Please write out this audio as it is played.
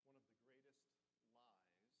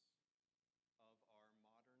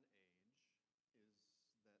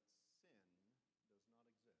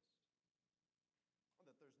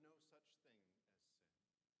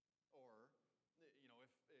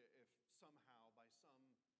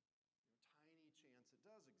it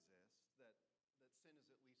does exist, that sin is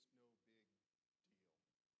at least no big deal.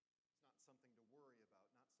 It's not something to worry about,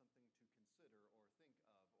 not something to consider or think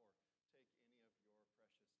of or take any of your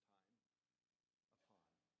precious time upon.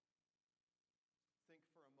 Think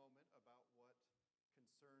for a moment about what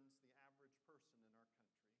concerns the average person in our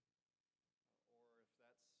country, or if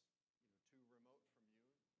that's too remote from you,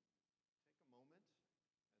 take a moment,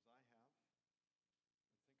 as I have,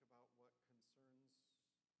 and think about what concerns you.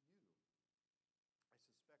 I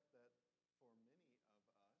suspect that for many of us,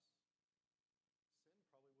 sin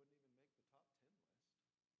probably wouldn't even make the top 10 list.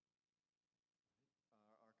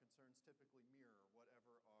 Right? Our concerns typically mirror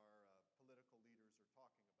whatever our political leaders are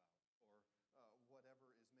talking about, or whatever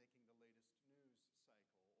is making the latest news cycle,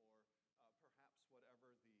 or perhaps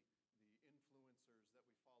whatever the influencers that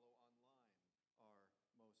we follow online are most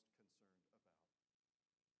concerned about.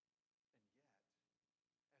 And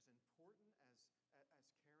yet, as important as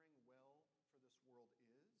caring well for this world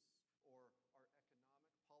is, or our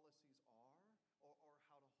economic policies are, or how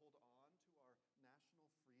to hold on to our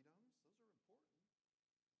national freedoms, those are important.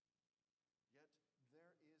 Yet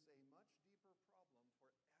there is a much deeper problem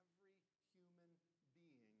for every human being in this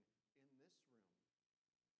room, in this city, in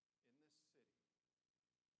this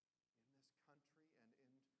country, and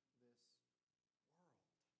in this world.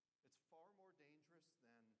 It's far more dangerous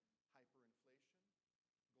than hyperinflation,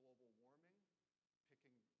 global warming, picking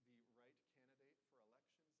the right candidate for elections next year.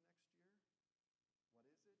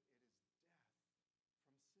 What is it? It is death from sin.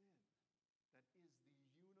 That is the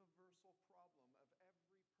universal problem of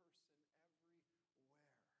every person everywhere.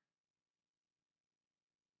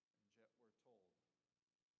 And yet we're told, nah,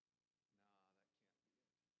 that can't be it.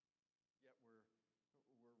 Yet we're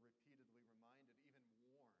repeatedly reminded, even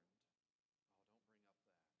warned, oh, don't bring up that.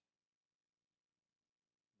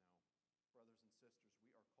 No. Brothers and sisters,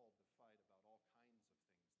 we are called to fight about all kinds of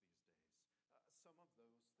things these days. Some of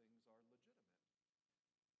those things are legitimate.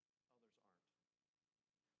 Others aren't.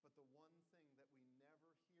 But the one thing that we never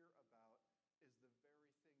hear about is the very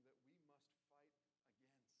thing that we must fight against.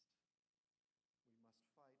 We must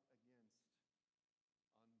fight against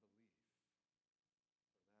unbelief, for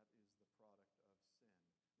that is the product of sin.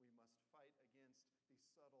 We must fight against the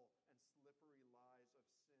subtle and slippery lies of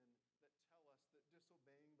sin that tell us that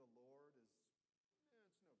disobeying the Lord is, it's no big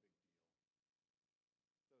deal.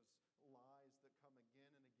 Those lies that come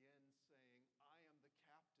again and again saying, I am the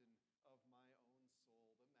captain of my own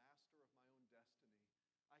soul, the master of my own destiny.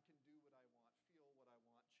 I can do what I want, feel what I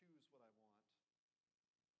want, choose what I want. No, that's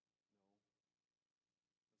not true.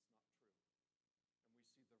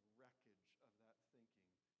 And we see the wreckage of that thinking in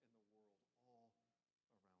the world all around us.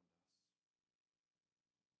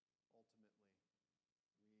 Ultimately, we must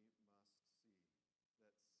see that sin,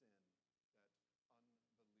 that unbelief, is a fight worth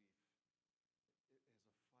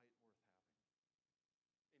having.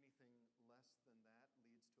 Anything less than that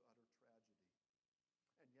leads to utter tragedy.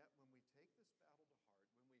 And yet, when we take this battle to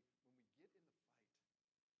heart, when we get in the fight,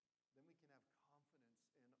 then we can have confidence in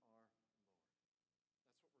our Lord.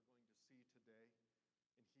 That's what we're going to see today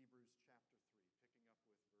in Hebrews chapter 3,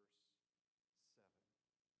 picking up with verse 7.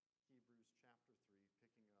 Hebrews chapter 3,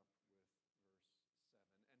 picking up with verse 7.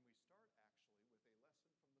 And we start actually with a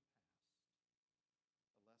lesson from the past.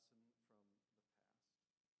 A lesson from the past.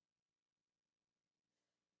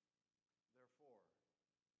 Therefore,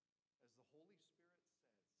 as the Holy Spirit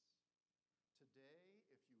says, today,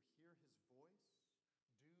 if you hear his voice,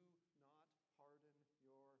 do not harden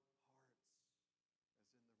your hearts, as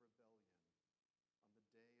in the rebellion on the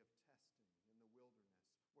day of testing in the wilderness,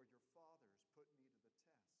 where your fathers put me to the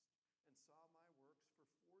test and saw my works for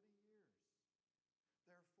 40 years.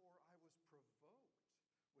 Therefore, I was provoked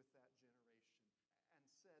with that generation and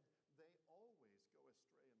said, they always go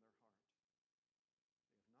astray in their heart.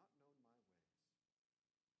 They have not known my ways.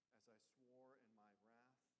 As I swore in my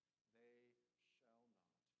wrath, they shall not enter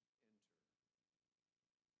my rest.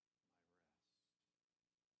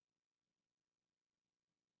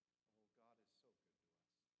 Oh, God is so good to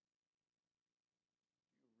us.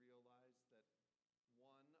 Do you realize that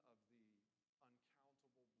one of the uncountable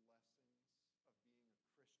blessings of being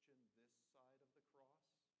a Christian this side of the cross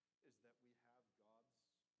is that we have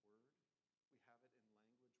God's Word? We have it in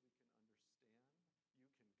language we can understand. You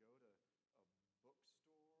can go to a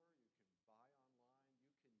bookstore, you can buy online,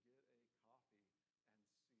 you can get a copy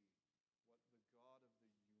and see what the God of the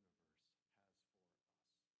universe has for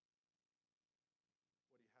us.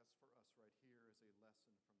 What he has for us right here is a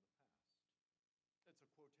lesson from the past. It's a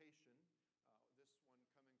quotation, this one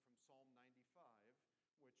coming from Psalm 95,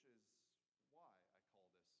 which is why I call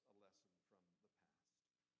this a lesson from the past.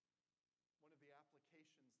 One of the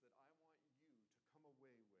applications that I want you to come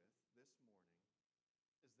away with this morning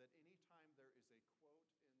that anytime there is a quote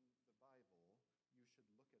in the Bible, you should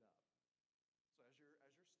look it up. So as you're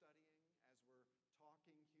studying, as we're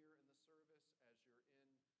talking here in the service, as you're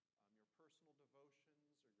in your personal devotions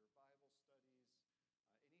or your Bible studies,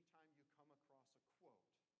 anytime you come across a quote,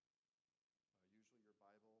 usually your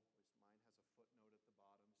Bible, at least mine, has a footnote at the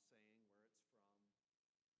bottom saying where it's from.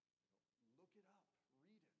 Look it up,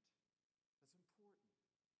 read it. That's important.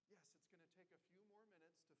 Yes, it's going to take a few more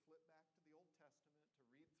minutes to flip back to the Old Testament, to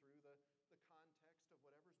read through the context of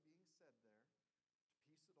whatever's being said there, to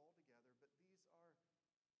piece it all together, but these are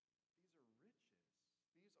riches.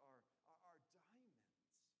 These are diamonds.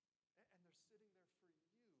 And they're sitting there for you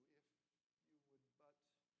if you would but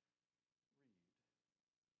read. You don't want to miss out on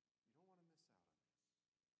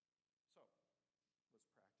these. So, let's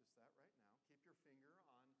practice that right now. Keep your finger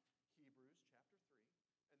on Hebrews chapter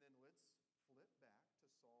 3, and then let's flip back to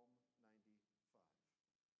Psalm 95.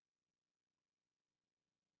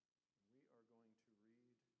 And we are going to read these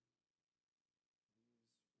words, so important to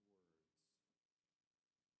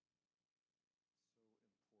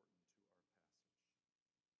our passage.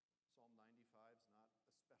 Psalm 95 is not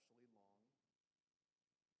especially long.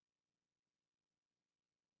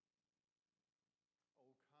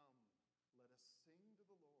 Oh, come, let us sing to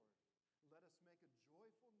the Lord. Let us make a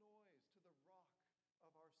joyful noise to the rock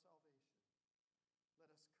of our salvation. Let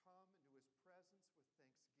us come into his presence with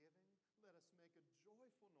thanksgiving. Let us make a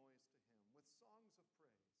joyful noise to him with songs of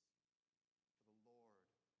praise. For the Lord is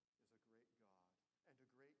a great God and a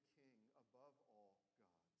great King above all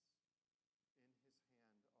gods. In his hand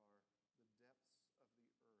are the depths of the earth.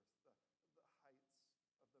 The heights of the mountains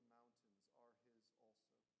are his also.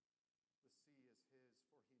 The sea is his,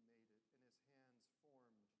 for he made it, and his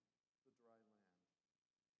hands formed the dry land.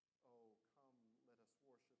 Oh, come, let us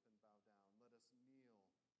worship and bow down. Let us kneel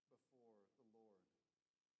before the Lord,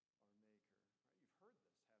 our Maker. Right? You've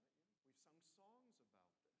heard this, haven't you? We've sung songs about this.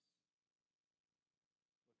 Look at how it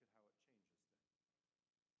changes then.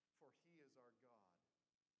 For he is our God,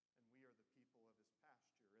 and we are the people of his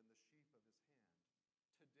pasture and the sheep of his hand.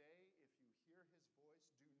 Today, if you hear his voice,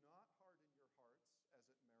 do not harden your hearts as at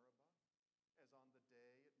Meribah, as on the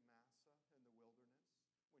day at Massah in the wilderness,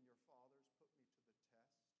 when your fathers put me to the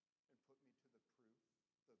test and put me to the proof,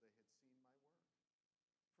 though they had seen my work.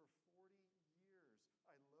 For 40 years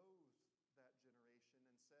I loathed that generation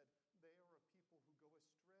and said, they are a people who go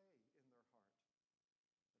astray in their heart, and they have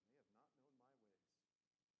not known my ways.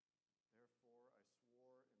 Therefore I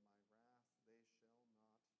swore in my wrath, they shall not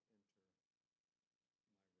enter my rest.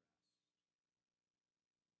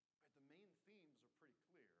 Right, the main themes are pretty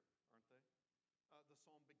clear, aren't they? The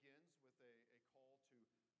psalm begins with a call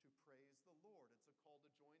to praise the Lord. It's a call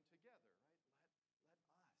to join together, right?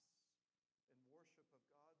 Let us in worship of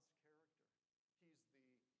God's character. He's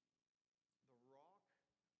the rock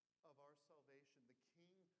of our salvation, the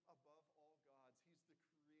King above all gods. He's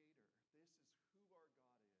the creator. This is who our God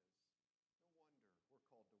is. No wonder we're called to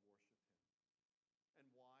worship him. And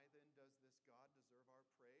why then does this God deserve our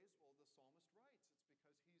praise?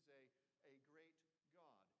 Well, the psalmist writes, it's because he's a great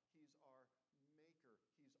God. He's our maker.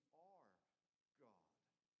 He's our God. Right?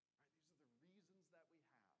 These are the reasons that we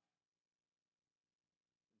have.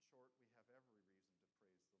 In short, we have every reason to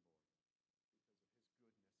praise the Lord because of his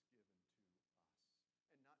goodness given to us.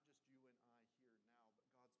 And not just you and I here now,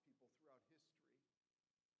 but God's people throughout history,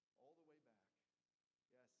 all the way back.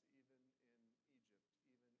 Yes, even in Egypt,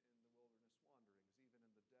 even in the wilderness wanderings, even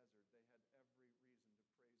in the desert, they had every reason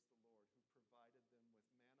to praise the Lord, who provided them with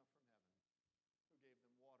manna from heaven, who gave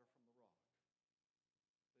them water from the rock. This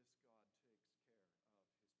God takes care of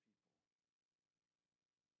his people.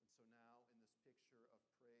 And so now in this picture of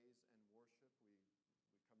praise and worship,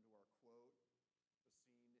 we come to our quote.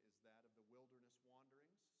 The scene is that of the wilderness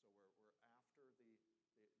wanderings. So we're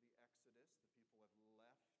after the Exodus. The people have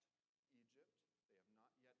left Egypt. They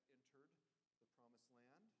have not yet entered the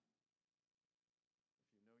promised land. If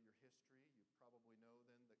you know your history, you probably know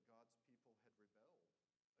then that God's people had rebelled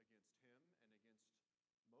against him and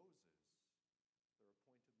against Moses, their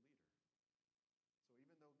appointed leader. So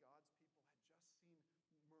even though God's people had just seen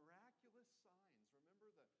miraculous signs,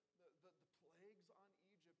 remember the plagues on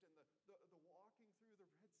Egypt and the walking through the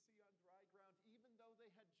Red Sea on dry ground, even though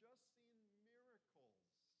they had just seen miracles,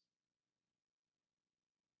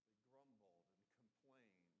 they grumbled and complained.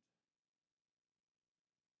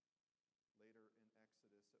 Later in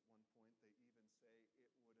Exodus, at one point, they even say,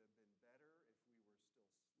 it would have been better if we were still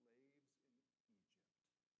slaves in Egypt. That's how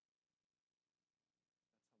much they complained.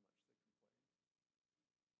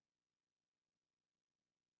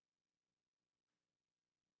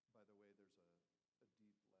 By the way, there's a deep lesson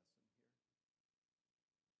here.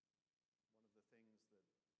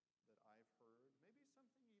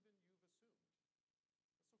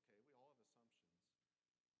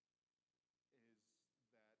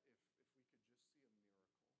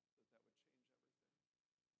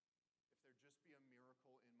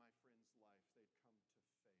 life, they'd come to faith.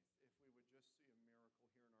 If we would just see a miracle here in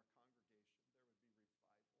our congregation, there would be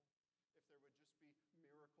revival. If there would just be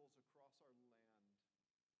miracles across our land,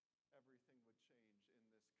 everything would change in this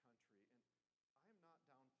country. And I am not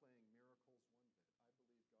downplaying miracles one bit. I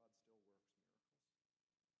believe God still works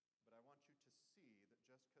miracles. But I want you to see that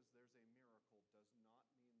just because there's a miracle does not mean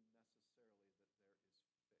necessarily that there is faith.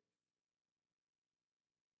 Actually,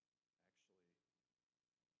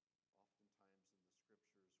 oftentimes in the scriptures we see the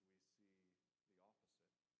opposite, that God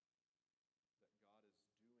is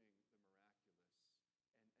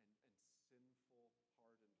doing the miraculous and sinful, hardened hearts are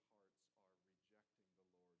rejecting the Lord even so. That's why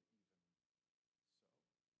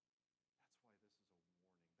this is a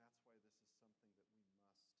warning. That's why this is something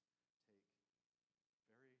that we must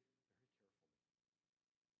take very,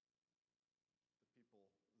 very carefully. The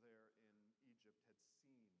people there in Egypt had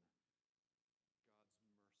seen God's mercy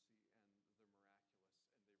and the miraculous,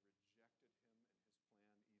 and they rejected him and his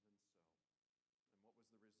plan even so. And what was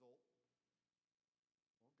the result?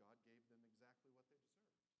 Well, God gave them exactly what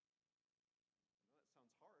they deserved. I know that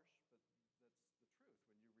sounds harsh, but that's the truth.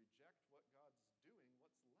 When you reject what God's doing,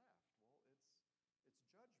 what's left? Well, it's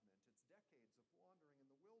judgment. It's decades of wandering in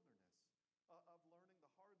the wilderness, of learning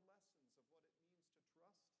the hard lessons of what it means to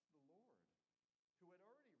trust the Lord, who had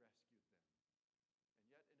already rescued them, and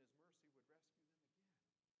yet in his mercy would rescue them again.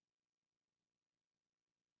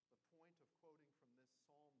 The point of quoting from this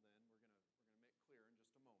psalm, then, we're going to make clear in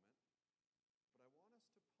just a moment, but I want us to pause before we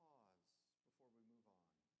move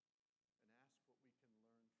on and ask what we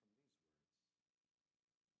can learn from these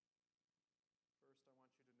words. First, I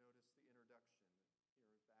want you to notice the introduction here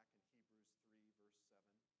back in Hebrews 3, verse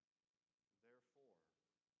 7. Therefore, as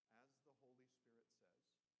the Holy Spirit says,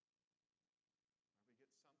 we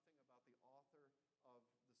get something about the author of the psalm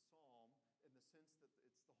in the sense that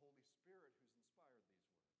it's the Holy Spirit who's inspired these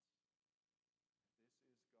words.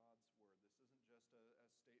 This is God's word. This isn't just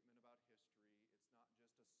a statement about history.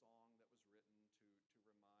 It's not just a song that was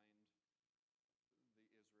written to remind the Israelites of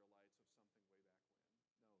something way back when.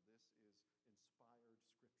 No, this is inspired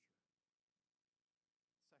scripture.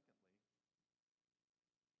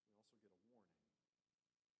 Secondly, we also get a warning.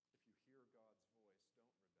 If you hear God's voice,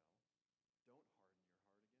 don't rebel. Don't harden your heart against it.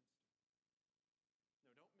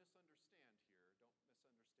 Now, don't misunderstand here.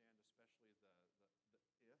 Don't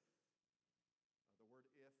misunderstand especially the if. The word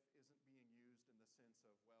if isn't being used in the sense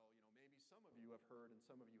of, well, maybe some of you have heard and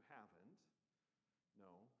some of you haven't.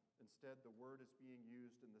 No. Instead, the word is being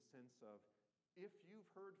used in the sense of, if you've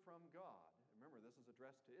heard from God. Remember, this is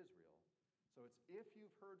addressed to Israel. So it's if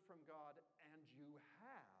you've heard from God and you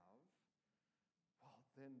have, well,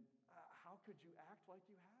 then how could you act like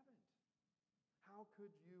you haven't? How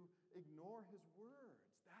could you ignore his words?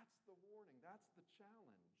 That's the warning. That's the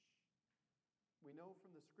challenge. We know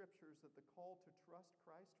from the scriptures that the call to trust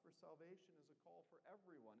Christ for salvation is a call for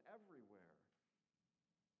everyone, everywhere.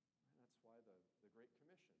 And that's why the Great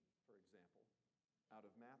Commission, for example, out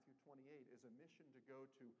of Matthew 28, is a mission to go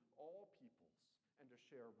to all peoples and to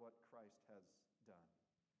share what Christ has done.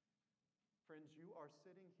 Friends, you are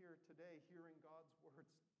sitting here today hearing God's words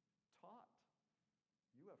taught.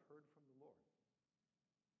 You have heard from the Lord.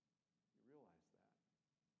 You realize that.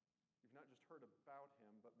 You've not just heard about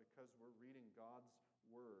him, but because we're reading God's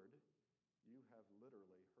word, you have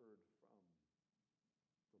literally heard from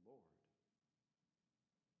the Lord.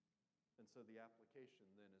 And so the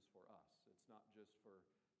application then is for us. It's not just for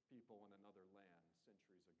people in another land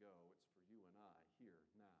centuries ago. It's for you and I here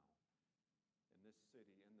now, in this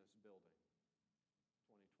city, in this building,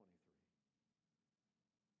 2023.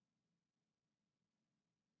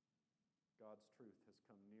 God's truth has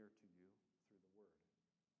come near to you through the word,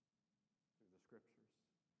 through the scriptures,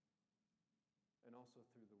 and also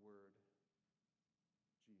through the word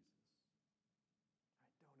Jesus.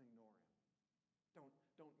 Right? Don't ignore him.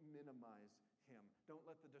 Don't minimize him. Don't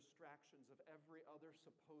let the distractions of every other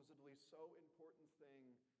supposedly so important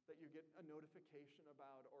thing that you get a notification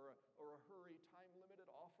about or a hurry, time-limited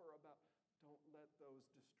offer about, don't let those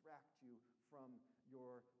distract you from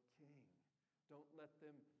your King. Don't let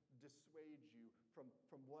them dissuade you from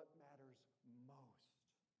what matters most.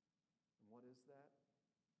 And what is that?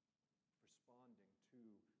 Responding to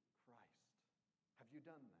Christ. Have you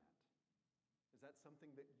done that? Is that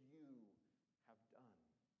something that you have done?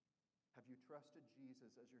 Have you trusted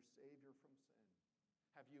Jesus as your Savior from sin?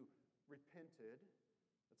 Have you repented?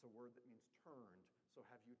 That's a word that means turned. So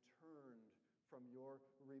have you turned from your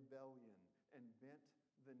rebellion and bent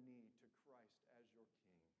the knee to Christ as your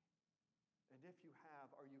King? And if you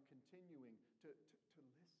have, are you continuing to listen,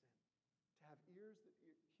 to have ears that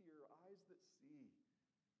hear, eyes that see,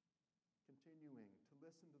 continuing to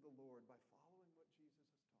listen to the Lord by following what Jesus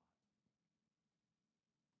has taught?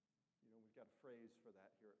 phrase for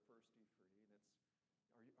that here at First E Free,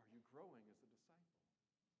 and it's, are you growing as a disciple?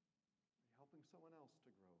 Are you helping someone else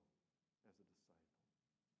to grow as a disciple?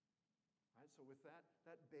 All right, so with that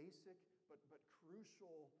basic but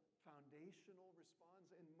crucial foundational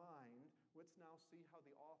response in mind, let's now see how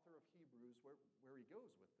the author of Hebrews, where he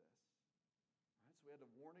goes with this. All right, so we had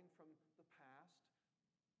a warning from the past.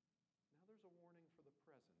 Now there's a warning for the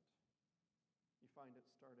present. You find it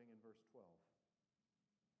starting in verse 12.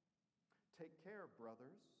 Take care,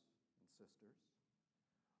 brothers and sisters,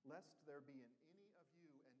 lest there be in any of you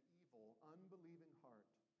an evil, unbelieving heart,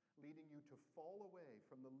 leading you to fall away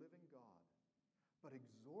from the living God. But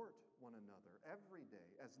exhort one another every day,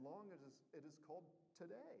 as long as it is called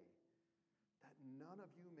today, that none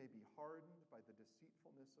of you may be hardened by the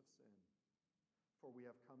deceitfulness of sin. For we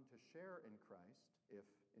have come to share in Christ, if,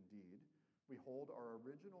 indeed, we hold our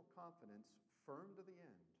original confidence firm to the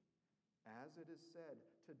end. As it is said,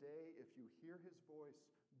 today, if you hear his voice,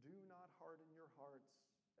 do not harden your hearts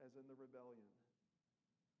as in the rebellion.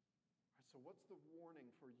 So what's the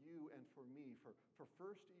warning for you and for me, for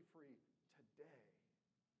First E Free today?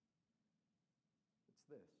 It's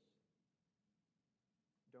this.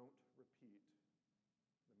 Don't repeat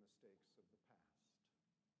the mistakes of the past.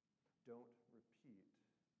 Don't repeat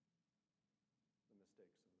the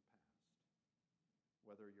mistakes of the past.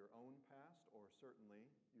 Whether your own past or certainly,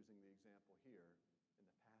 using the example here, in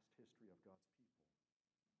the past history of God's people.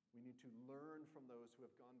 We need to learn from those who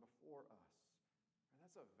have gone before us. And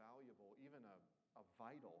that's a valuable, even a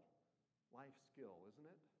vital life skill, isn't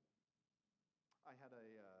it? I had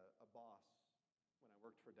a boss when I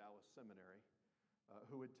worked for Dallas Seminary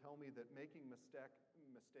who would tell me that making mistakes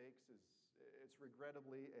it's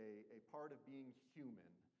regrettably a part of being human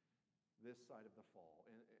this side of the fall,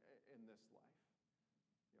 in this life.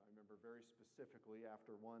 I remember very specifically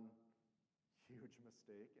after one huge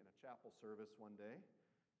mistake in a chapel service one day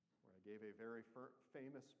where I gave a very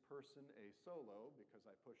famous person a solo because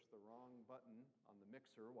I pushed the wrong button on the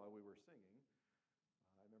mixer while we were singing.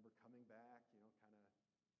 I remember coming back, kind of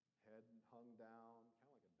head hung down,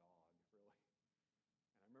 kind of like a dog, really.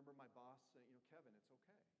 And I remember my boss saying, Kevin, it's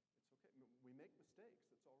okay. It's okay. We make mistakes.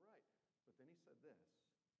 It's all right. But then he said this.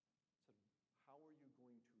 He said, how are you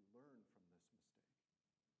going to learn from this mistake?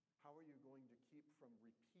 How are you going to keep from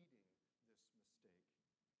repeating this mistake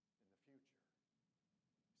in the future?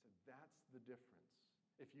 He said, that's the difference.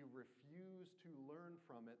 If you refuse to learn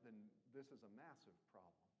from it, then this is a massive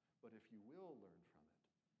problem. But if you will learn from it,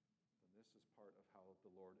 then this is part of how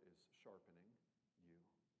the Lord is sharpening you.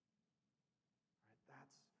 All right,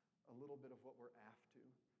 that's a little bit of what we're after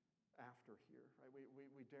here. Right?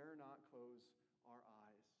 We dare not close our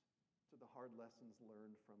eyes to the hard lessons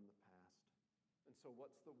learned from the past. And so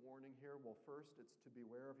what's the warning here? Well, first, it's to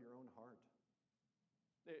beware of your own heart.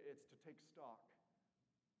 It's to take stock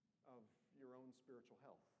of your own spiritual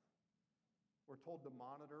health. We're told to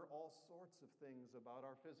monitor all sorts of things about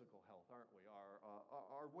our physical health, aren't we?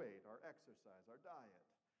 Our weight, our exercise, our diet.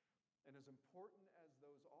 And as important as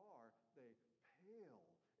those are, they pale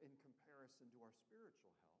in comparison to our spiritual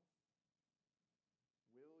health.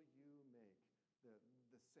 Will you make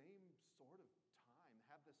the same sort of time,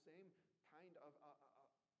 have the same kind of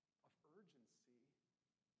urgency,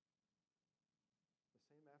 the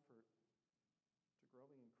same effort to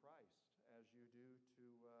growing in Christ as you do to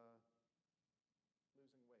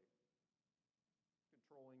losing weight,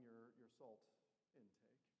 controlling your salt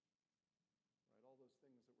intake, right? All those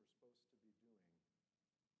things that we're supposed to be doing.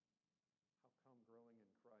 How come growing in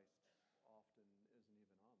Christ often isn't even on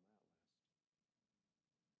that list?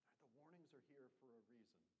 Right, the warnings are here for a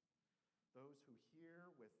reason. Those who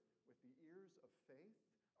hear with the ears of faith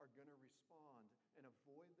are going to respond and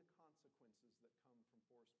avoid the consequences that come from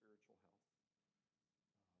poor spiritual health.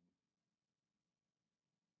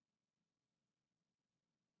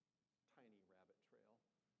 Tiny rabbit trail.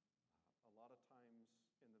 A lot of times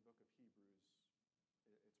in the book of Hebrews,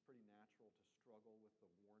 it's pretty natural to struggle with the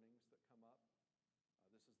warnings that come up.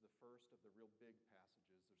 This is the first of the real big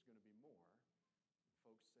passages. There's going to be more. And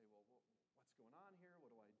folks say, well, what's going on here?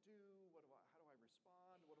 What do I do? How do I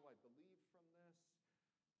respond? What do I believe from this?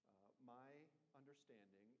 My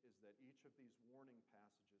understanding is that each of these warning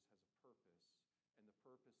passages has a purpose, and the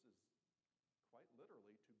purpose is quite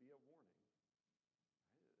literally to be a warning.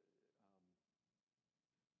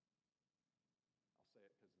 I'll say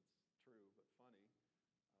it because it's true, but funny.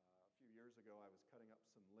 A few years ago, I was cutting up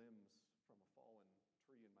some limbs from a fallen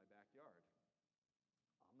tree in my backyard.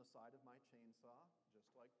 On the side of my chainsaw, just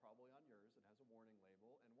like probably on yours, it has a warning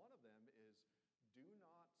label, and one of them is, do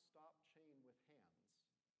not stop chain with hands.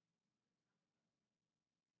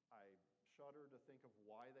 I shut shudder to think of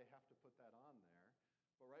why they have to put that on there.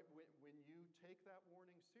 But right, when you take that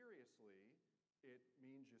warning seriously, it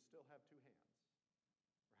means you still have two hands,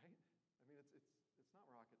 right? I mean, it's not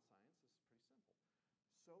rocket science. It's pretty simple.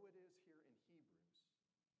 So it is here in Hebrews.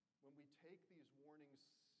 When we take these warnings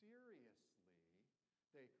seriously,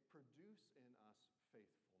 they produce in us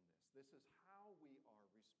faithfulness. This is how we are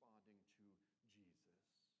responding to Jesus.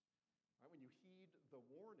 Right? When you heed the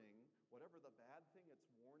warning, whatever the bad thing it's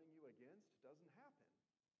warning you against doesn't happen.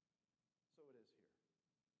 So it is here.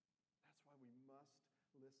 That's why we must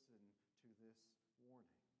listen to this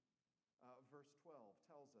warning. Verse 12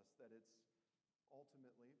 tells us that it's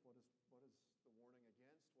ultimately, what is the warning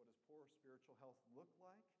against? What does poor spiritual health look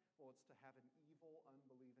like? Well, it's to have an evil,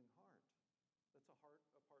 unbelieving heart. That's a heart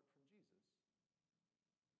apart from Jesus.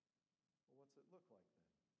 Well, what's it look like then?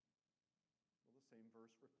 Well, the same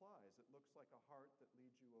verse replies. It looks like a heart that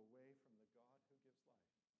leads you away from the God who gives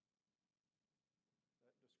life.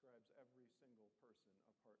 That describes every single person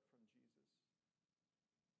apart from Jesus.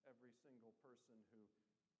 Every single person who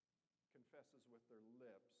confesses with their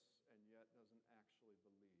lips and yet doesn't actually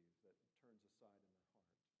believe, that turns aside in their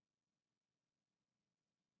heart.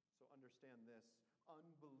 So understand this,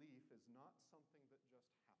 unbelief is not something that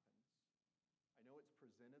just happens. I know it's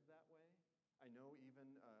presented that way. I know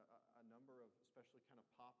even a number of especially kind of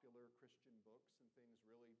popular Christian books and things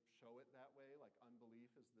really show it that way, like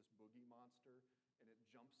unbelief is this boogie monster, and it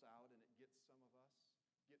jumps out and it gets some of us,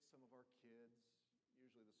 gets some of our kids.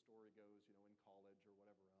 Usually the story goes, in college or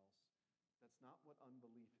whatever else. That's not what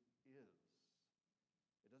unbelief is.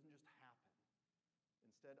 It doesn't just happen.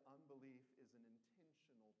 Instead, unbelief is an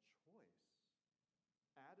intentional choice.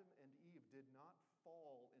 Adam and Eve did not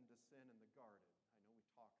fall into sin in the garden. I know we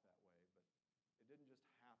talk that way, but it didn't just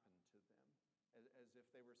happen to them as if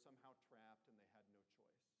they were somehow trapped and they had no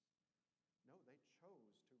choice. No, they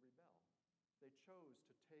chose to rebel. They chose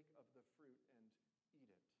to take of the fruit and eat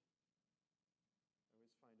it. I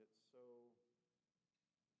always find it so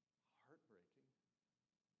heartbreaking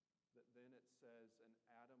that then it says, and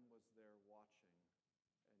Adam was there watching,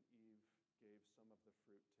 and Eve gave some of the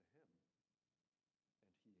fruit to him,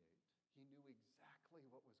 and he ate. He knew exactly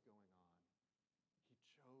what was going on. He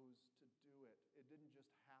chose to do it. It didn't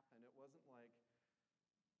just happen. It wasn't like,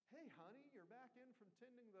 hey, honey, you're back in from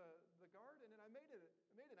tending the garden, and I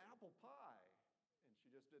made an apple pie. And she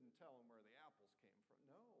just didn't tell him where the apples came from.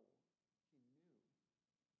 No, he knew.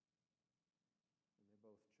 And they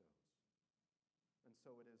both chose. And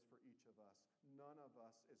so it is for each of us. None of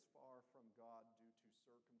us is far from God due to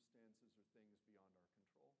circumstances or things beyond our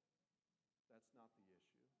control. That's not the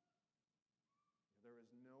issue. There is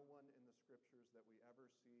no one in the scriptures that we ever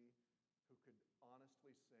see who could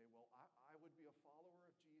honestly say, well, I would be a follower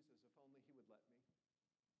of Jesus if only he would let me.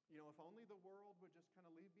 If only the world would just kind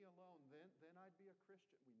of leave me alone, then I'd be a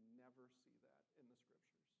Christian. We never see that in the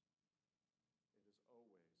scriptures. It is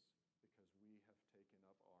always because we have taken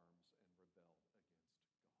up arms and rebelled against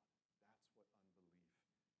God. That's what unbelief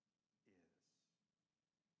is.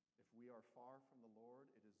 If we are far from the Lord,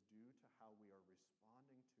 it is due to how we are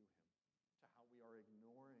responding to him, to how we are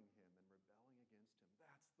ignoring him and rebelling against him.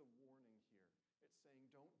 That's the warning here. It's saying,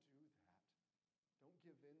 don't do that. Don't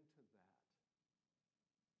give in to that.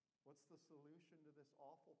 What's the solution to this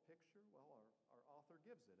awful picture? Well, our author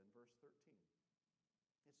gives it in verse 13.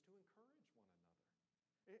 It's to encourage one another.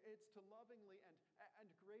 It's to lovingly and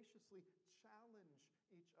graciously challenge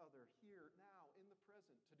each other here, now, in the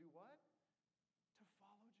present. To do what? To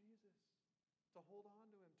follow Jesus. To hold on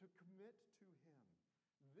to him. To commit to him.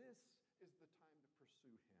 This is the time to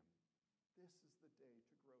pursue him. This is the day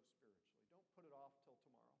to grow spiritually. Don't put it off till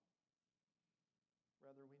tomorrow.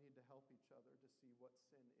 Rather, we need to help each other to see what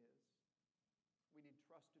sin is. We need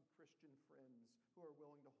trusted Christian friends who are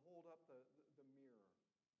willing to hold up the mirror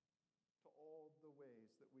to all the ways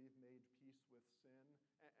that we've made peace with sin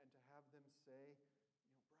and to have them say,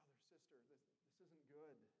 brother, sister, this isn't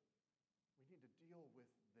good. We need to deal with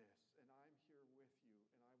this, and I'm here with you,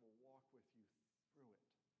 and I will walk with you through it.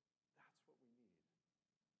 That's what we need.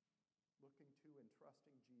 Looking to and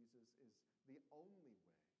trusting Jesus is the only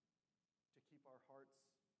way to keep our hearts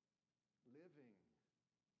living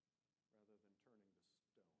rather than turning to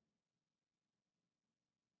stone.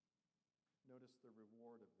 Notice the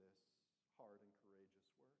reward of this hard and courageous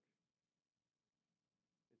work. It's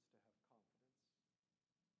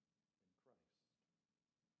to have confidence in Christ.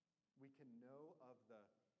 We can know of the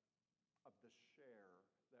share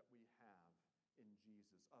that we have in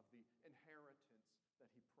Jesus, of the inheritance that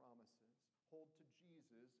he promises. Hold to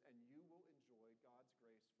Jesus and you will enjoy God's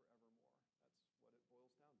grace forevermore. That's what it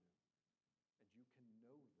boils down to. And you can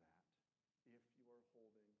know that if you are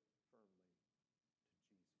holding firmly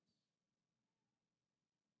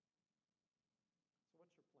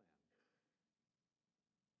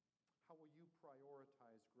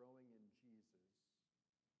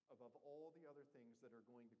above all the other things that are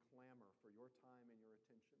going to clamor for your time and your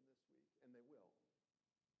attention this week, and they will.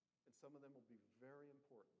 And some of them will be very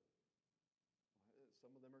important.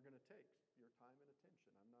 Some of them are going to take your time and attention.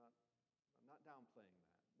 I'm not downplaying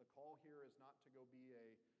that. The call here is not to go be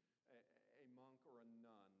a monk or a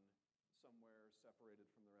nun somewhere separated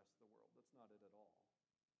from the rest of the world. That's not it at all.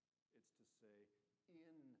 It's to say,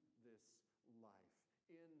 in this life,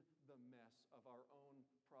 in the mess of our own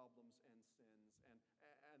problems and sins,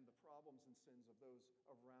 and the problems and sins of those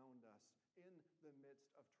around us, in the midst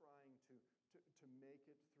of trying to make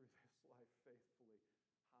it through this life faithfully,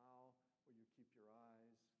 how will you keep your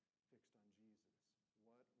eyes fixed on Jesus?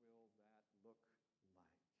 What will that look like?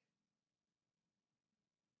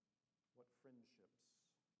 What friendships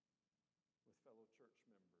with fellow church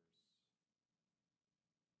members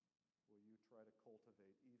will you try to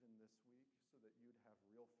cultivate even this week so that you'd have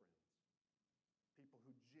real friends? People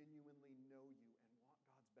who genuinely know you and want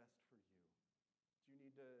God's best for you. Do you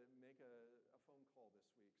need to make a phone call this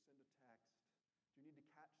week? Send a text? Do you need to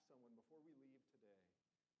catch someone before we leave today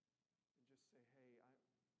and just say, hey,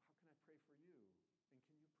 how can I pray for you? And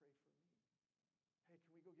can you pray for me? Hey,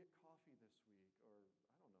 can we go get coffee this week? Or,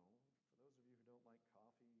 I don't know, for those of you who don't like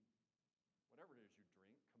coffee, whatever it is you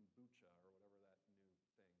drink, kombucha or whatever that new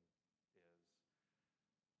thing is. Right?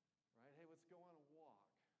 Hey, let's go on a walk.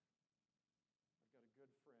 I've got a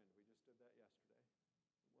good friend. We just did that yesterday. We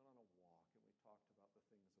went on a walk and we talked about the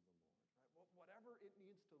things of the Lord. Right? Well, whatever it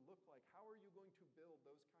needs to look like, how are you going to build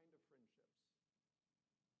those kind of friendships?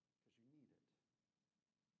 Because you need it.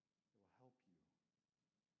 It will help you. It will protect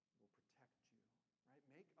you. Right?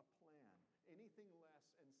 Make a plan. Anything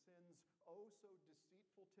less and sin's oh so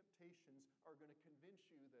deceitful temptations are going to convince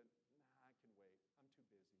you that, I can wait. I'm too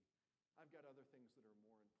busy. I've got other things that are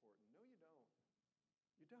more important. No, you don't.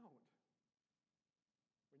 You don't.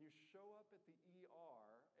 When you show up at the ER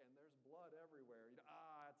and there's blood everywhere,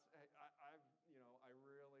 I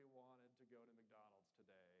really wanted to go to McDonald's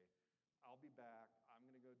today. I'll be back. I'm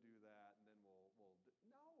going to go do that, and then we'll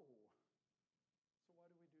no. So why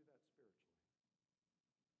do we do that spiritually?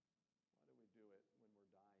 Why do we do it when we're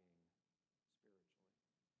dying spiritually?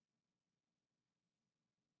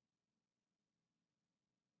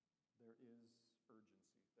 There is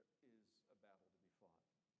urgency. There is a battle to be fought.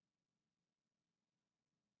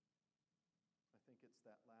 I think it's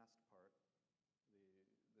that last part,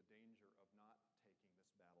 the danger of not taking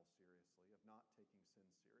this battle seriously, of not taking sin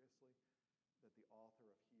seriously, that the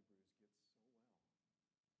author of Hebrews gets so well.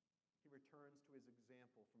 He returns to his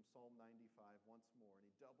example from Psalm 95 once more, and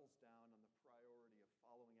he doubles down on the priority of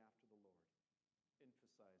following after the Lord,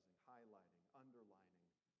 emphasizing, highlighting,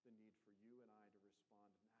 underlining the need for you and I to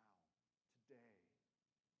respond now, today,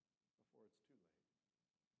 before it's too late.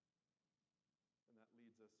 And that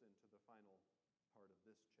leads us into the final part of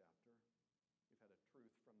this chapter. We've had a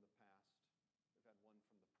truth from the past. We've had one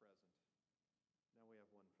from the present. Now we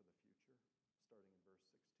have one for the future, starting in verse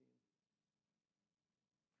 16.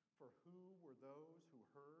 For who were those who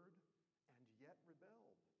heard and yet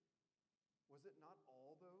rebelled? Was it not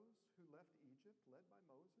all those who left Egypt, led by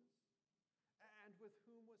Moses? And with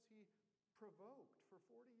whom was he provoked for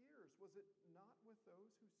 40 years? Was it not with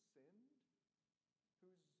those who sinned,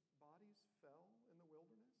 whose bodies fell in the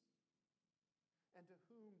wilderness? And to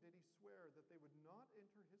whom did he swear that they would not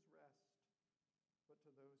enter his rest, but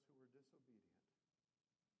to those who were disobedient?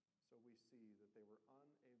 So we see that they were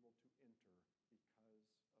unable to enter because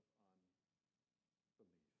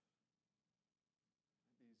of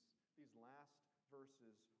unbelief. These last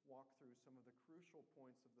verses walk through some of the crucial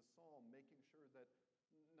points of the psalm, making sure that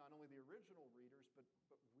not only the original readers, but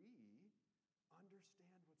we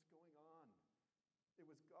understand what's going on. It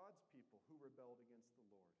was God's people who rebelled against the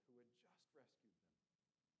Lord, who had just rescued them.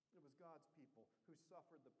 It was God's people who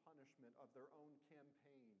suffered the punishment of their own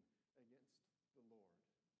campaign against the Lord.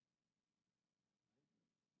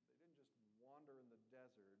 They didn't just wander in the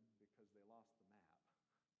desert because they lost the map.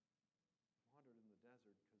 They wandered in the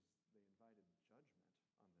desert because they invited judgment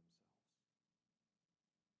on themselves.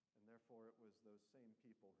 And therefore it was those same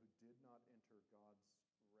people who did not enter God's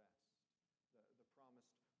rest, the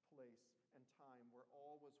promised place and time where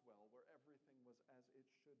all was well, where everything was as it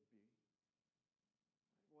should be.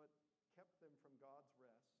 What kept them from God's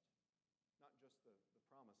rest, not just the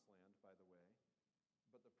promised land, by the way,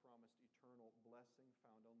 but the promised eternal blessing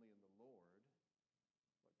found only in the Lord,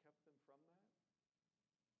 what kept them from that?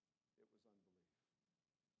 It was unbelief.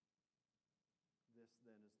 This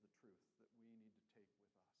then is the truth that we need to take with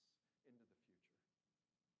us into the future,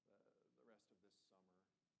 the rest of this summer,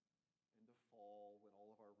 into fall when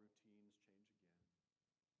all of our routines change again,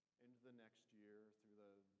 into the next year, through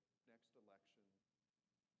the next election,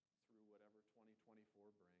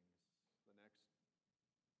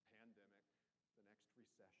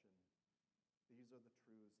 recession. These are the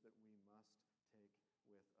truths that we must take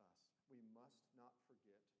with us. We must not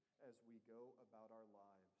forget as we go about our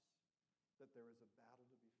lives that there is a battle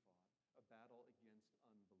to be fought, a battle against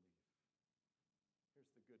unbelief. Here's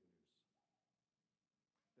the good news.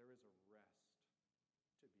 There is a rest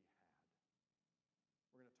to be had.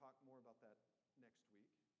 We're going to talk more about that next week.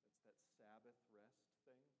 It's that Sabbath rest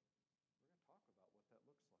thing. We're going to talk about what that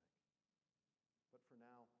looks like. But for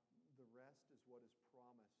now, the rest is what is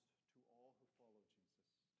promised to all who follow Jesus,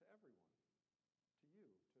 to everyone, to you,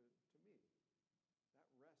 to me. That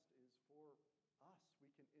rest is for us. We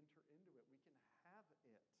can enter into it. We can have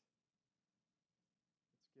it.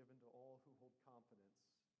 It's given to all who hold confidence in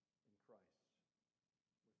Christ with their lives.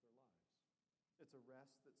 It's a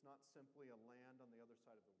rest that's not simply a land on the other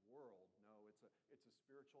side of the world. No, it's a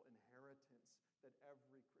spiritual inheritance that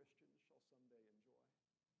every Christian shall someday enjoy.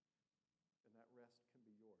 And that rest can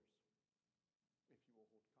be yours if you will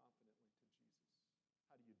hold confidently to Jesus.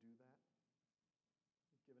 How do you do that?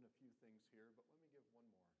 We've given a few things here, but let me give one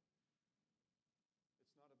more.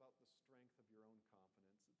 It's not about the strength of your own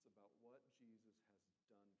confidence. It's about what Jesus has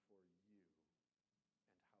done for you and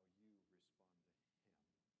how you respond to him.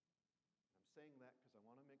 And I'm saying that because I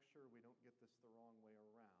want to make sure we don't get this the wrong way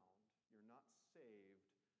around. You're not saved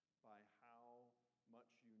by how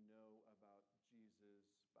much you know about Jesus,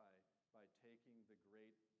 by taking the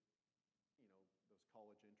great, those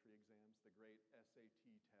college entry exams, the great SAT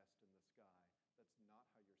test in the sky. That's not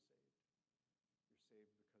how you're saved. You're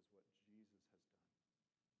saved because what Jesus has done.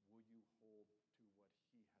 Will you hold to what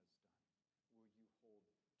he has done? Will you hold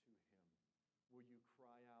to him? Will you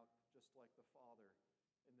cry out just like the Father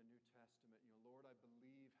in the New Testament, Lord, I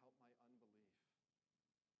believe, help my unbelief.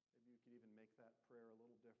 Maybe you could even make that prayer a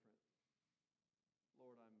little different.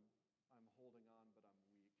 Lord, I'm holding on, but I'm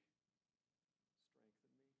weak. Strengthen me.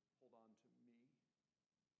 Hold on to me.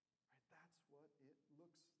 Right? That's what it looks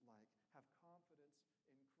like. Have confidence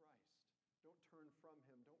in Christ. Don't turn from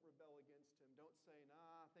him. Don't rebel against him. Don't say,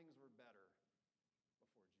 things were better before Jesus.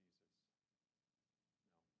 No.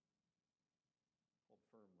 Hold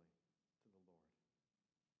firmly to the Lord. Let's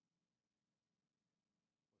pray.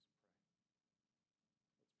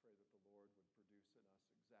 Let's pray that the Lord would produce in us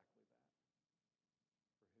exactly that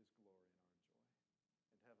for his glory and our joy.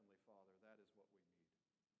 And Heavenly Father, that is what we need.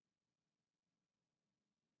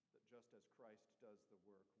 That just as Christ does the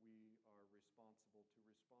work, we are responsible to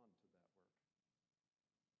respond to that work.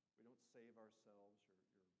 We don't save ourselves.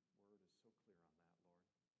 Your word is so clear on that, Lord.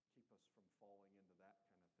 Keep us from falling into that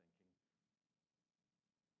kind of thinking.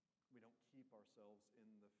 We don't keep ourselves in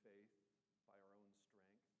the faith by our own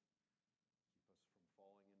strength. Keep us from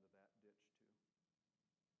falling into that ditch too.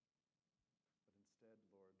 But instead,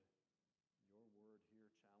 Lord, your word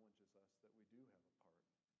here challenges us that we do have a part.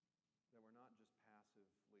 That we're not just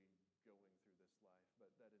passively going through this life,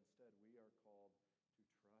 but that instead we are called to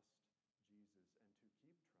trust Jesus and to keep trusting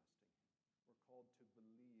him. We're called to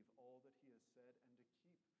believe all that he has said and to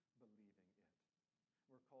keep believing it.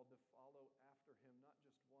 We're called to follow after him, not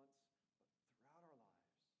just once, but throughout our lives,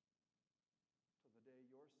 till the day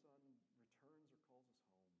your Son returns or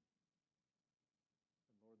calls us home.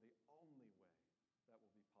 And Lord, the only way that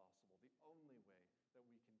will be possible, the only way that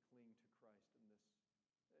we can cling to Christ in this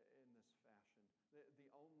fashion,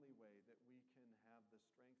 the only way that we can have the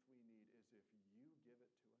strength we need is if you give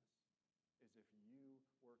it to us, is if you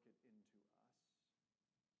work it into us.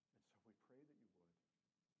 And so we pray that you would.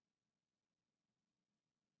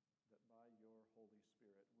 That by your Holy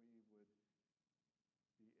Spirit we would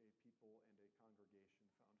be a people and a congregation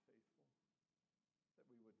found faithful. That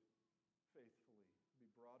we would faithfully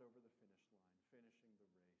be brought over the finish line, finishing the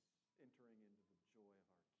race, entering into the joy of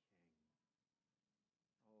our King.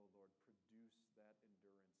 Oh, Lord, produce that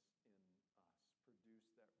endurance in us. Produce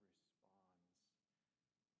that response in us.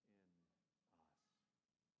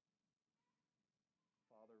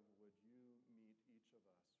 Father, would you meet each of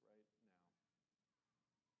us right now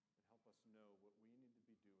and help us know what we need to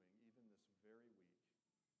be doing even this very week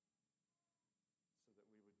so that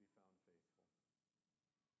we would be found faithful.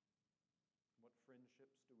 What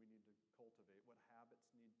friendships do we need to cultivate? What habits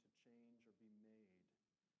need to change or be made?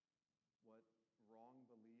 What wrong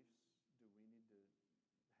beliefs do we need to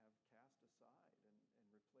have cast aside and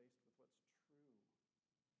replaced with what's true?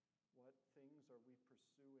 What things are we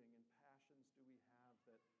pursuing and passions do we have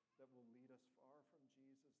that will lead us far from